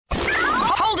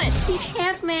He's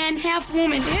half man, half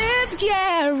woman. It's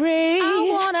Gary. I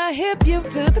wanna hip you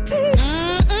to the T.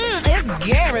 It's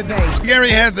Gary, baby. Gary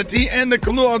has the tea and the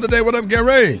color of the day. What up,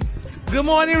 Gary? Good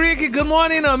morning, Ricky. Good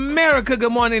morning, America.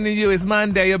 Good morning to you. It's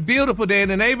Monday, a beautiful day in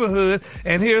the neighborhood.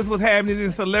 And here's what's happening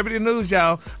in celebrity news,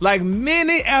 y'all. Like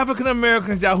many African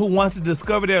Americans, y'all, who wants to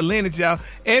discover their lineage, y'all,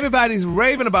 everybody's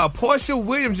raving about Porsha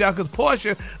Williams, y'all, because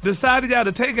Porsha decided, y'all,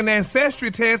 to take an ancestry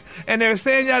test. And they're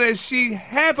saying, y'all, that she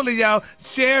happily, y'all,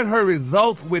 shared her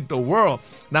results with the world.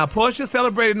 Now, Porsha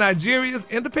celebrated Nigeria's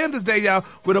Independence Day, y'all,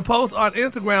 with a post on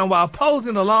Instagram while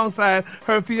posing alongside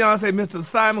her fiancé, Mr.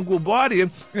 Simon Guobardia,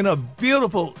 in a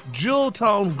beautiful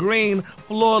jewel-tone green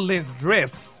floor-length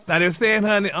dress. Now, they're saying,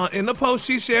 honey, in the post,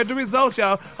 she shared the results,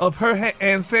 y'all, of her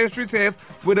ancestry test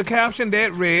with a caption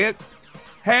that read,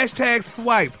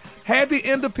 #swipe. Happy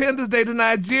Independence Day to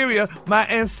Nigeria, my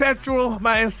ancestral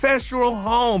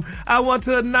home. I want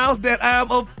to announce that I am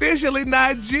officially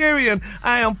Nigerian.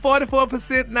 I am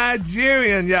 44%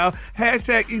 Nigerian, y'all.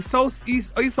 #Iso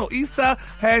Isa,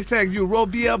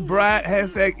 #Urobia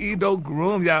Bride, #Edo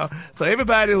Groom, y'all. So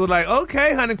everybody was like,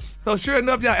 okay, honey. So sure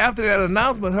enough, y'all, after that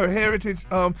announcement, her heritage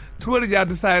Twitter, y'all,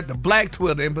 decided, the black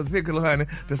Twitter in particular, honey,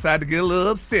 decided to get a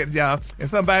little upset, y'all. And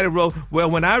somebody wrote, well,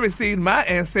 when I received my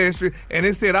ancestry and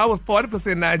it said I was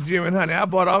 40% Nigerian, honey, I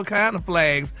bought all kind of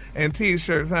flags and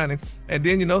T-shirts, honey. And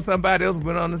then, somebody else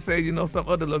went on to say, some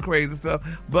other little crazy stuff.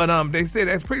 But they said,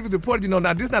 as previously reported,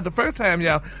 now this is not the first time,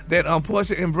 y'all, that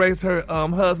Porsha embraced her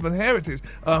husband's heritage,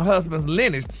 husband's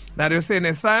lineage. Now they're saying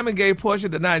that Simon gave Porsha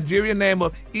the Nigerian name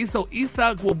of Iso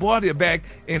Isa Guobardia back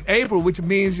in April, which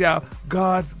means, y'all,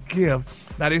 God's gift.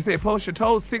 Now they said Porsha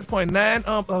told 6.9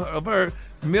 of her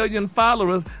million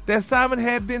followers that Simon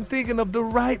had been thinking of the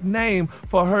right name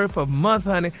for her for months,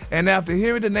 honey. And after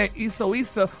hearing the name Iso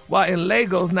Isa while in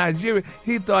Lagos, Nigeria,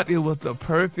 he thought it was the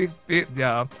perfect fit,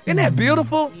 y'all. Isn't that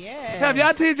beautiful? Yes. Have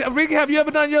y'all Ricky, have you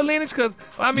ever done your lineage? Because,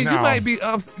 no. You might be,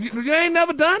 you ain't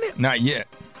never done it? Not yet.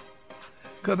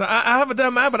 Because I haven't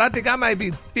done mine, but I think I might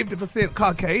be 50%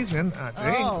 Caucasian, I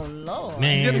think. Oh, Lord.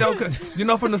 Man.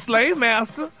 From the slave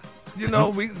master, you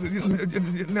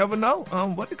never know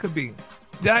what it could be.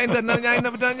 Y'all ain't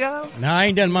never done y'all's? No, I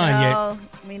ain't done mine yet. No,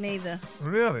 me neither.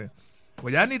 Really?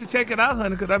 Well, y'all need to check it out,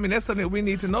 honey, because, that's something that we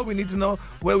need to know. We need to know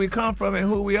where we come from and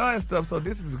who we are and stuff. So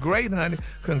this is great, honey.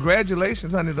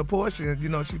 Congratulations, honey, to Porsha.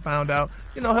 She found out,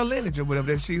 her lineage or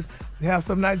whatever, that she's have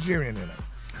some Nigerian in her.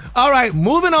 All right,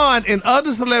 moving on. In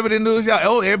other celebrity news,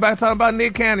 y'all, everybody talking about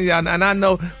Nick Cannon, y'all, and I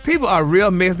know people are real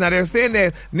messed. Now, they're saying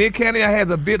that Nick Cannon has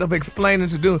a bit of explaining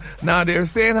to do. Now, they're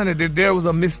saying, honey, that there was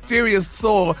a mysterious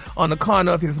sore on the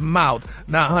corner of his mouth.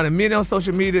 Now, honey, many on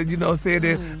social media, said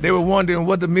that they were wondering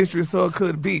what the mystery sore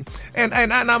could be. And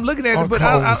I'm looking at it. A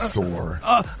cold sore.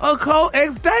 A cold,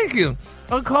 thank you.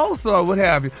 A cold sore, what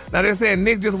have you. Now, they're saying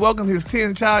Nick just welcomed his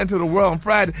 10th child into the world on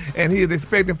Friday, and he is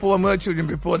expecting 4 more children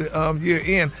before the year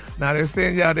end. Now, they're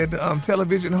saying, y'all, that the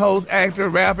television host, actor,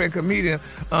 rapper, and comedian,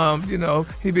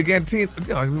 he began we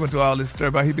went through all this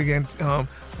stuff, but he began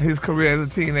his career as a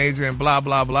teenager and blah,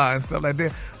 blah, blah, and stuff like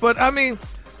that. But,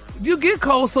 you get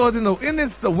cold sores in the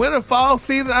winter, fall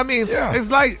season. Yeah.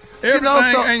 It's like,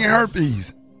 everything ain't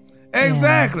herpes.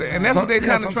 Exactly. And that's what they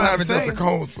kind of try to say. Sometimes it's just a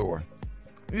cold sore.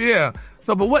 Yeah.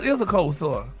 So, but what is a cold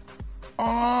sore?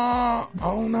 I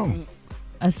don't know.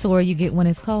 A sore you get when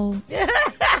it's cold?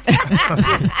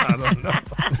 I don't know.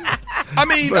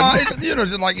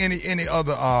 Just like any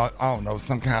other,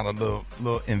 some kind of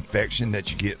little infection that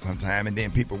you get sometime, and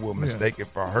then people will mistake it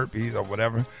for herpes or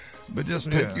whatever. But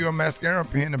just take your mascara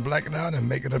pen and black it out and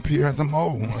make it appear as a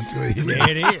mole until it There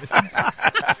it is.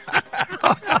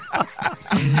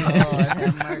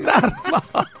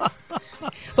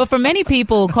 But for many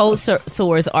people, cold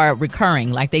sores are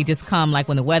recurring. Like they just come like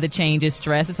when the weather changes,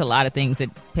 stress. It's a lot of things that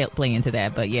play into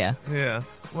that. But yeah. Yeah.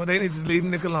 Well, they need to leave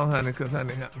Nick alone, honey, because,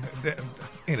 honey,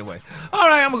 anyway. All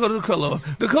right, I'm going to go to the color.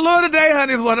 The color of the day,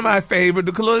 honey, is one of my favorites.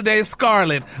 The color of the day is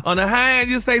scarlet. On the high end,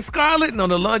 you say scarlet, and on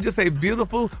the low end, you say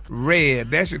beautiful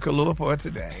red. That's your color for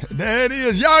today. There it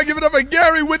is. Y'all give it up for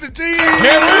Gary with the T.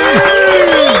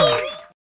 Gary!